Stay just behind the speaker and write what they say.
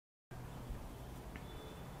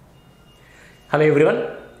Hello everyone,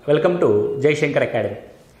 welcome to JAYA Academy.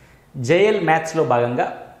 JL Maths lo bhaganga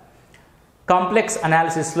complex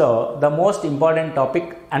analysis lo the most important topic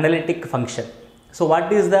analytic function. So what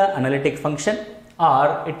is the analytic function, or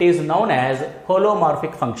it is known as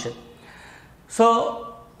holomorphic function. So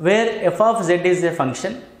where f of z is a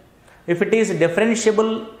function, if it is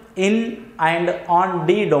differentiable in and on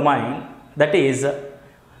D domain, that is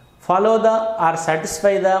follow the or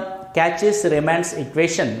satisfy the catches remains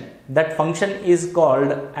equation, that function is called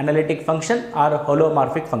analytic function or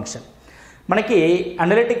holomorphic function. మనకి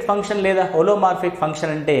analytic function లేదా హోలోమార్ఫిక్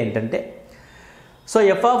function అంటే ఏంటంటే, so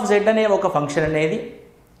F of Z అనే ఒక function అనేది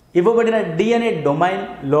ఇవ్వబడిన D అనే domain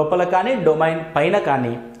లోపల కానీ డొమైన్ పైన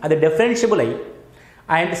కానీ అది డిఫరెన్షియబుల్ అయ్యి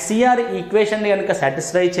అండ్ సిఆర్ ఈక్వేషన్ని కనుక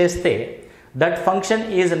సాటిస్ఫై చేస్తే that function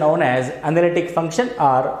is known as analytic function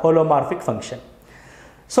are హోలోమార్ఫిక్ function.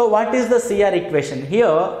 So what is the CR equation?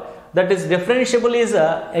 Here that is differentiable is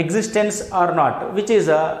existence or not, which is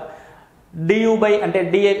du by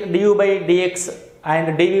dx and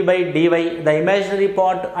dv by dy. The imaginary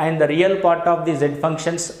part and the real part of the z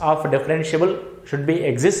functions of differentiable should be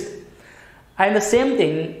exist. And the same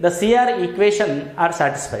thing, the CR equation are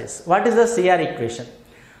satisfies. What is the CR equation?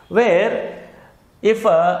 Where if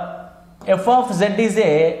f of z is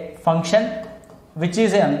a function which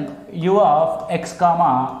is an u of x comma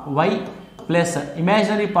y plus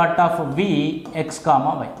imaginary part of v x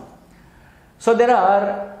comma y. So there are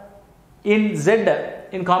in z,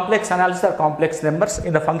 in complex analysis or complex numbers,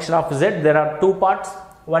 in the function of z there are two parts.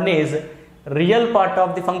 One is real part of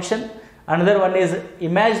the function, another one is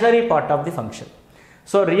imaginary part of the function.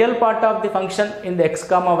 So real part of the function in the x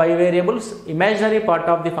comma y variables, imaginary part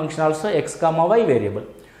of the function also x comma y variable.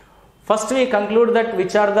 First we conclude that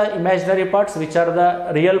which are the imaginary parts, which are the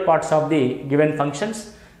real parts of the given functions.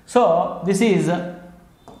 So this is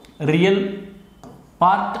real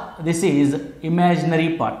part, this is imaginary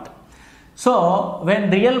part. So when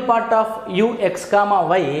real part of u x comma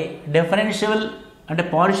y differentiable and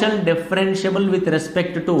partial differentiable with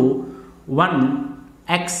respect to 1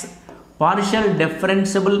 x, partial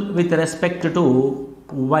differentiable with respect to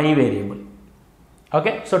y variable.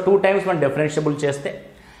 Okay, so two times one differentiable cheste.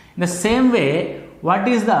 In the same way, what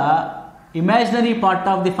is the imaginary part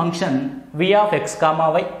of the function v of x comma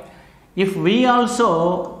y? If v also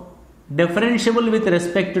differentiable with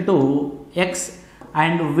respect to x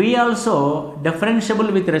and v also differentiable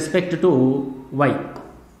with respect to y.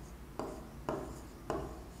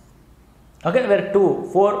 Okay, where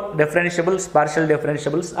four differentiables, partial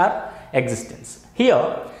differentiables are existence. Here,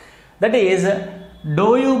 that is dou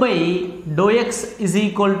u by dou x is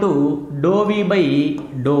equal to dou v by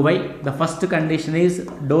dou y. The first condition is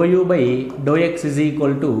dou u by dou x is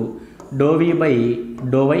equal to dou v by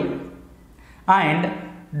dou y, and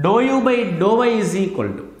dou u by dou y is equal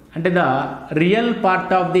to, and the real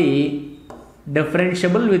part of the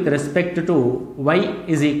differentiable with respect to y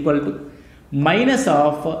is equal to minus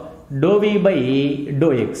of dou v by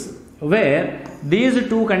dou x. Where these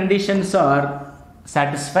two conditions are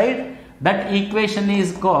satisfied, that equation is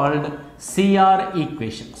called CR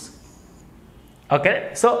equations. Okay,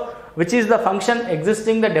 so which is the function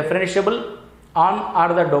existing the differentiable on or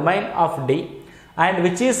the domain of D, and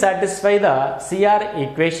which is satisfy the CR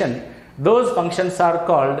equation, those functions are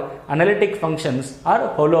called analytic functions or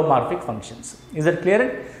holomorphic functions. Is that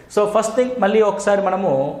clear? So first thing malli okkasari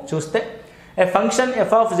manamu chuste, a function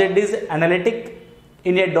f of z is analytic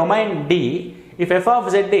in a domain D if f of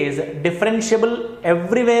z is differentiable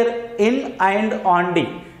everywhere in and on D.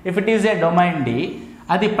 If it is a domain D,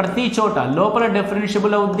 అది ప్రతి చోట లోపల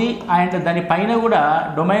differentiable అవుద్ది and దాని పైన కూడా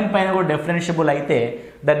domain పైన కూడా డిఫరెన్షియబుల్ అయితే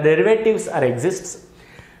the derivatives are exists.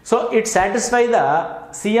 So it satisfy the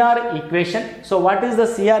CR equation. So what is the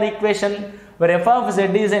CR equation? Where f of z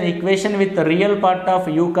is an equation with the real part of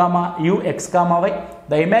u x comma y,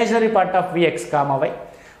 the imaginary part of v x comma y,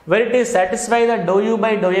 where it is satisfy that dou u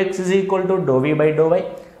by dou x is equal to dou v by dou y,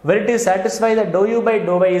 where it is satisfy that dou u by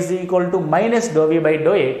dou y is equal to minus dou v by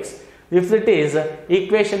dou x. If it is,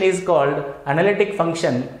 equation is called analytic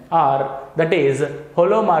function, or that is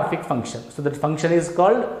holomorphic function. So that function is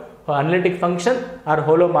called analytic function or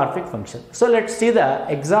holomorphic function. So let's see the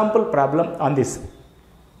example problem on this.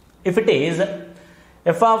 If it is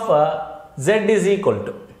f of z is equal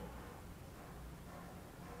to,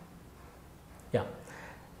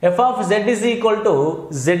 f of z is equal to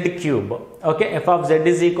z cube. Okay, f of z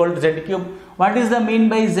is equal to z cube. What is the mean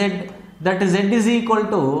by z? That z is equal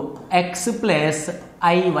to x plus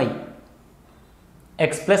iy.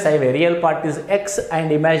 X plus iy, real part is x and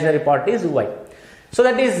imaginary part is y. So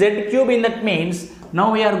that is z cube. In that means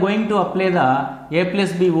Now we are going to apply the a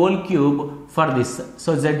plus b whole cube for this.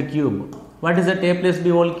 So z cube What is that? A plus b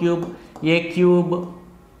whole cube. A cube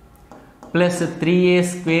plus 3a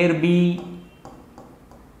square b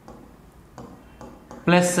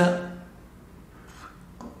plus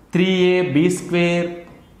 3a b square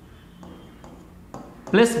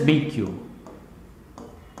plus b cube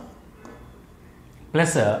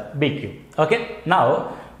plus b cube. Okay, now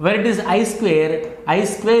where it is I square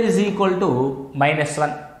is equal to minus 1.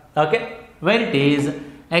 Okay, where it is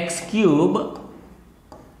x cube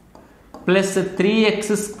plus 3x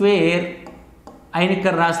square అయిన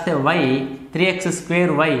ఇక్కడ రాస్తే y 3x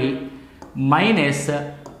square y minus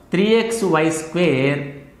 3xy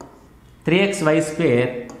square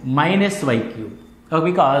minus y cube. Okay,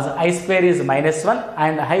 because I square is minus 1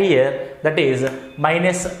 and here that is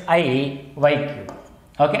minus I y cube.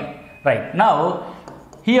 Okay, right. Now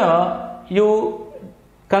here you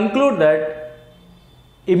conclude that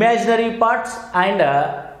imaginary parts and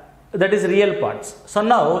that is real parts. So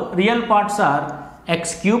now real parts are x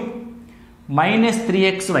cube minus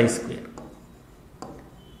 3xy square,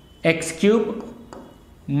 x cube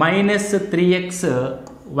minus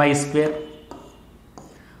 3xy square,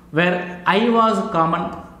 where I was common,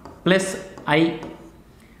 plus I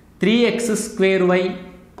 3x square y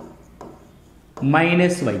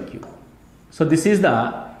minus y cube. So this is the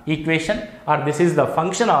equation, or this is the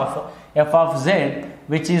function of f of z,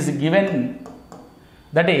 which is given,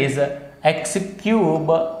 that is x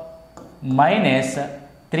cube minus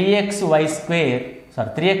 3x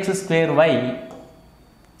square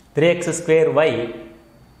y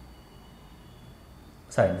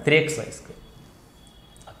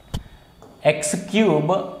x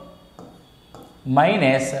cube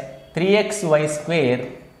minus 3xy square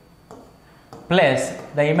plus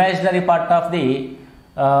the imaginary part of the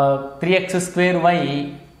 3x square y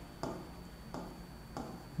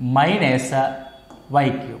minus y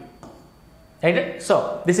cube. Right? So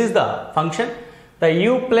this is the function. The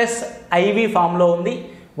u plus iv form lo undi.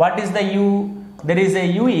 What is the u? There is a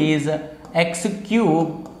u is x cube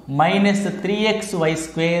minus 3xy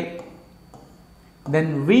square, then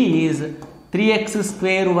v is 3x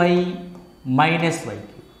square y minus y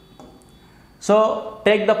cube. So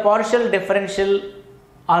take the partial differential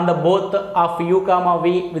on the both of u comma v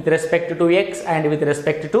with respect to x and with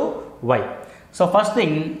respect to y. So first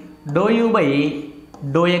thing, dou u by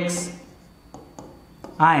dou x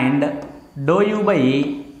and dou u by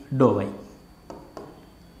dou y.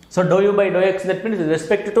 So dou u by dou x, that means with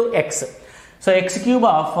respect to x. So x cube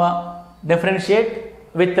of differentiate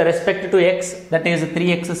with respect to x, that is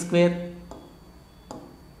 3x square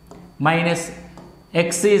minus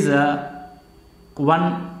x is 1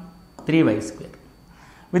 3y square.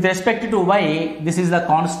 With respect to y, this is the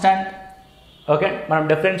constant. Okay, మనం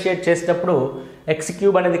differentiate చేసేటప్పుడు x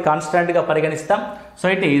cube అనేది constant గా పరిగణిస్తాం. So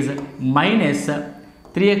it is minus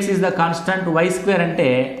 3x is the constant, y square అంటే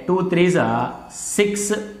 2 3s are 6.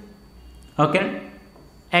 Okay,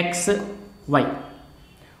 x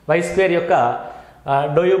y square యొక్క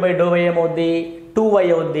dou u by dou y ఏమవుద్ది, 2y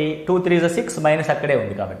అవుద్ది, 2 3s are 6 minus అక్కడే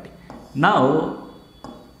ఉంది కాబట్టి. Now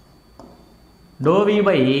dou v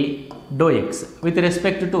by dou x with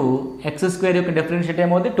respect to x square యొక్క differentiate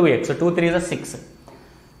ఏమవుద్ది, 2x, 2 3s are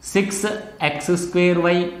 6x square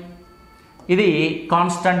y, ఇది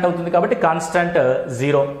constant అవుతుంది కాబట్టి constant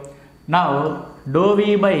 0. Now dou v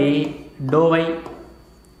by dou y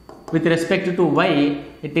with respect to y,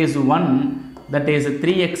 it is 1, that is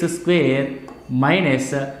 3x square minus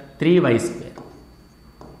 3y square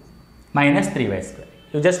minus 3y square.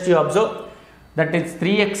 You observe that is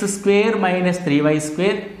 3x square minus 3y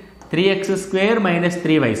square, 3x square minus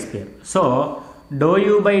 3y square. So dou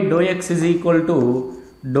u by dou x is equal to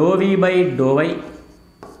dou v by dou y,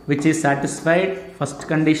 which is satisfied, first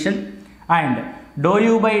condition, and dou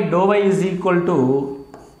u by dou y is equal to,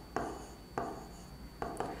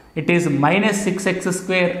 it is minus 6x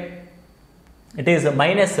square, it is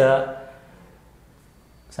minus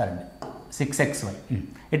 6xy,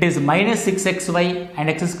 it is minus 6xy and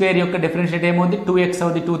x square యొక్క differentiate ఏమవుతుంది, 2x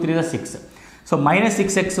అవుతుంది, 2 3s are 6. So minus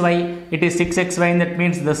 6xy, it is 6xy, and that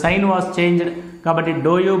means the sign was changed. కాబట్టి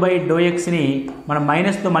dou u by dou x ని మనం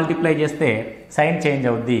మైనస్తో multiply చేస్తే sign change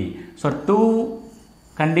అవుద్ది. So 2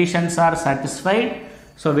 conditions are satisfied.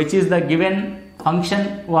 So which is the given function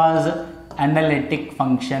was analytic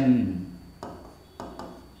function.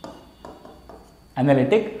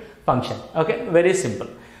 Analytic function. Okay, very simple.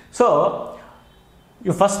 So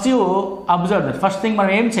you observe that. First thing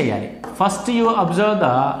మనం ఏం చేయాలి, first you observe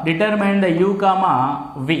the determine the u comma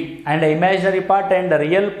v and the imaginary part and the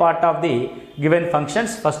real part of the given functions.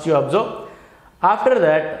 First you observe. After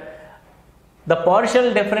that, the partial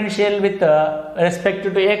differential with respect to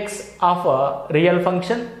x of a real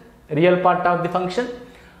function, real part of the function,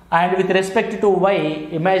 and with respect to y,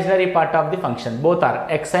 imaginary part of the function. Both are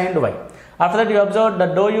x and y. After that, you observe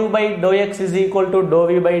that dou u by dou x is equal to dou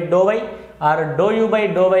v by dou y, or dou u by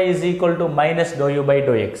dou y is equal to minus dou u by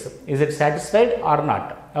dou x. Is it satisfied or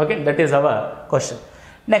not? Okay, that is our question.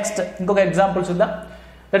 Next, inkoka example chuddam.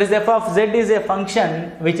 That is f of z is a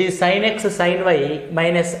function which is sin x sin y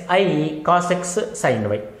minus I cos x sin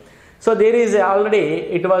y. So there is already,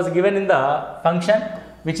 it was given in the function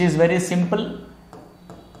which is very simple,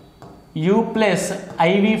 u plus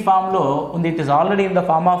iv form lo undi. It is already in the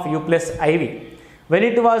form of u plus iv. When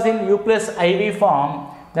it was in u plus iv form,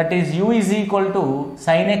 that is u is equal to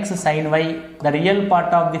sin x sin y, the real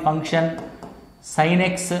part of the function sin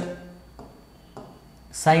x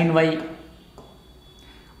sin y,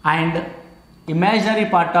 and imaginary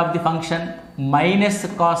part of the function minus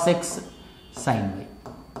cos x sin y.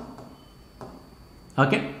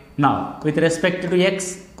 Okay, now with respect to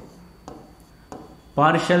x,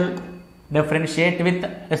 partial differentiate with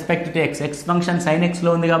respect to x. X function sin x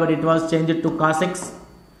lo undi kabatti it was changed to cos x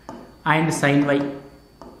and sin y.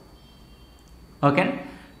 Okay,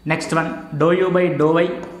 next one, dou u by dou y.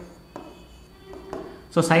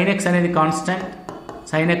 So sin x అనేది constant,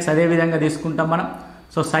 sin x అదే విధంగా తీసుకుంటాం మనం.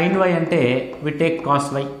 So sin y అంటే we take cos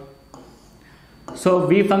y. So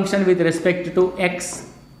v function with respect to x.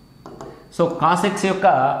 So cos x యొక్క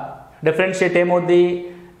differentiate ఏమవుద్ది?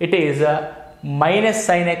 It is minus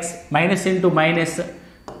sin x, minus into minus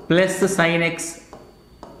plus sin x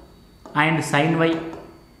and sin y.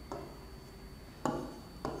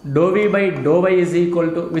 Dou v by dou y is equal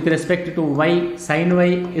to, with respect to y, sin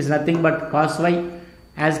y is nothing but cos y,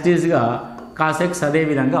 as it is ga cos x అదే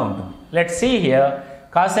విధంగా ఉంటుంది. Let's see here,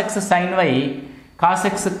 cos x sin y, cos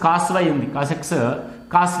x cos y ఉంది, cos x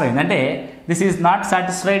cos y అంటే this is not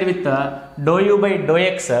satisfied with dou u by dou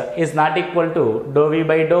x is not equal to dou v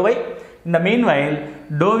by dou y. In the meanwhile,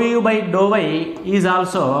 dou v by dou y is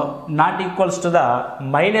also not equals to the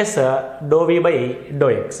minus dou v by dou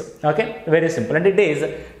x. Okay, very simple, and it is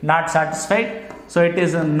not satisfied, so it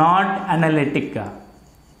is not analytic.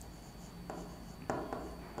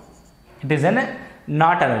 It is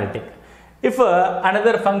not analytic. If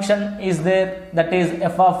another function is there, that is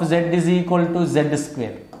f of z is equal to z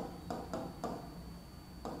square.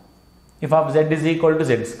 F of z is equal to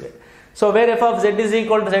z square. So where f of z is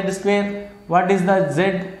equal to z square, what is the z?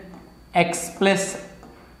 X plus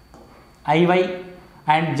iy,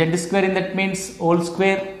 and z square in that means whole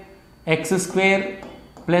square, x square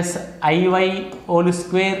plus iy whole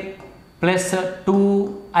square plus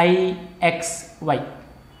 2ixy.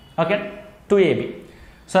 Okay, 2ab.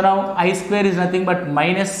 So now I square is nothing but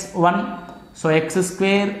minus 1, so x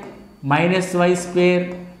square minus y square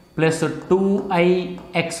plus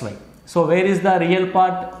 2ixy. So where is the real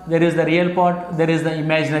part? There is the real part, there is the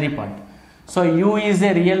imaginary part. So u is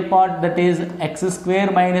a real part, that is x square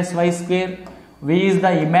minus y square. V is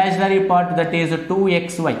the imaginary part, that is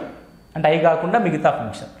 2xy. And I కాకుండా మిగతా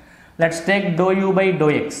function. Let's take dou u by dou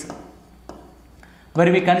x.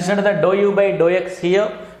 Where we consider the dou u by dou x here,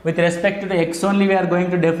 with respect to x only we are going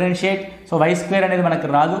to differentiate. So y square అనేది మనకు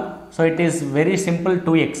రాదు. So it is very simple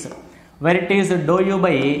 2x. Where it is dou u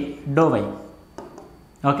by dou y.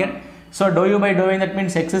 Okay. So dou u by dou y, that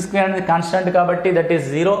means x square అనేది constant కాబట్టి that is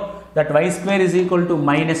 0, that y square is equal to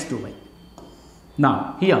minus 2y. Now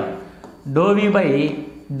here dou v by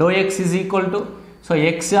dou x is equal to, so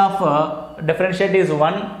x of differentiate is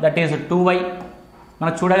 1, that is 2y.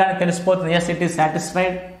 మనకు చూడగానే తెలిసిపోతుంది, yes it is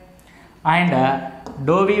satisfied. And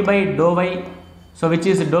dou v by dou y, so which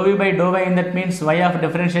is dou v by dou y, and that means y of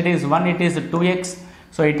differentiate is 1, it is 2x,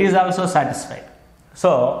 so it is also satisfied.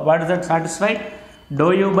 So what is that satisfied?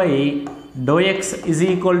 Dou u by dou x is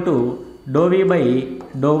equal to dou v by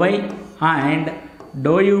dou y, and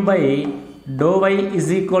dou u by dou y is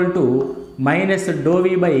equal to minus dou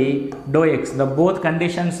v by dou x. The both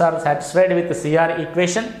conditions are satisfied with the CR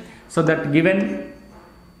equation, so that given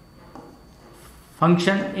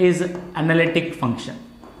function is analytic function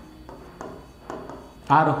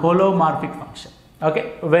or holomorphic function. Okay,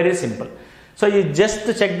 very simple. So you just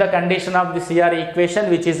check the condition of the CR equation,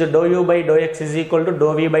 which is dou u by dou x is equal to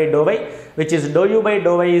dou v by dou y, which is dou u by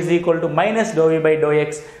dou y is equal to minus dou v by dou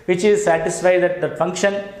x, which is satisfied that the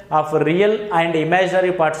function of real and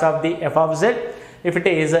imaginary parts of the f of z. If it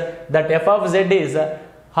is that f of z is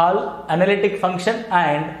whole analytic function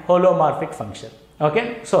and holomorphic function. Okay,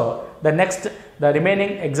 so the next, the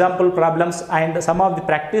remaining example problems and some of the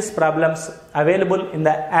practice problems available in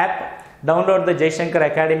the app. Download the JAYA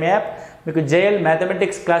Academy app. మీకు JL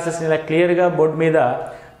mathematics classes ఇలా క్లియర్గా board మీద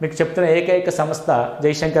మీకు చెప్తున్న ఏకైక సంస్థ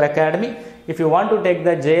JAYA academy. If you want to take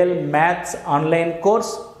the JL maths online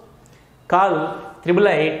course, Call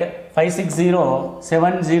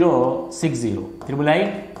 888-560-7060.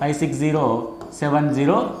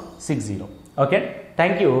 888-560-7060. Okay.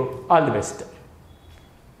 Thank you. All the best.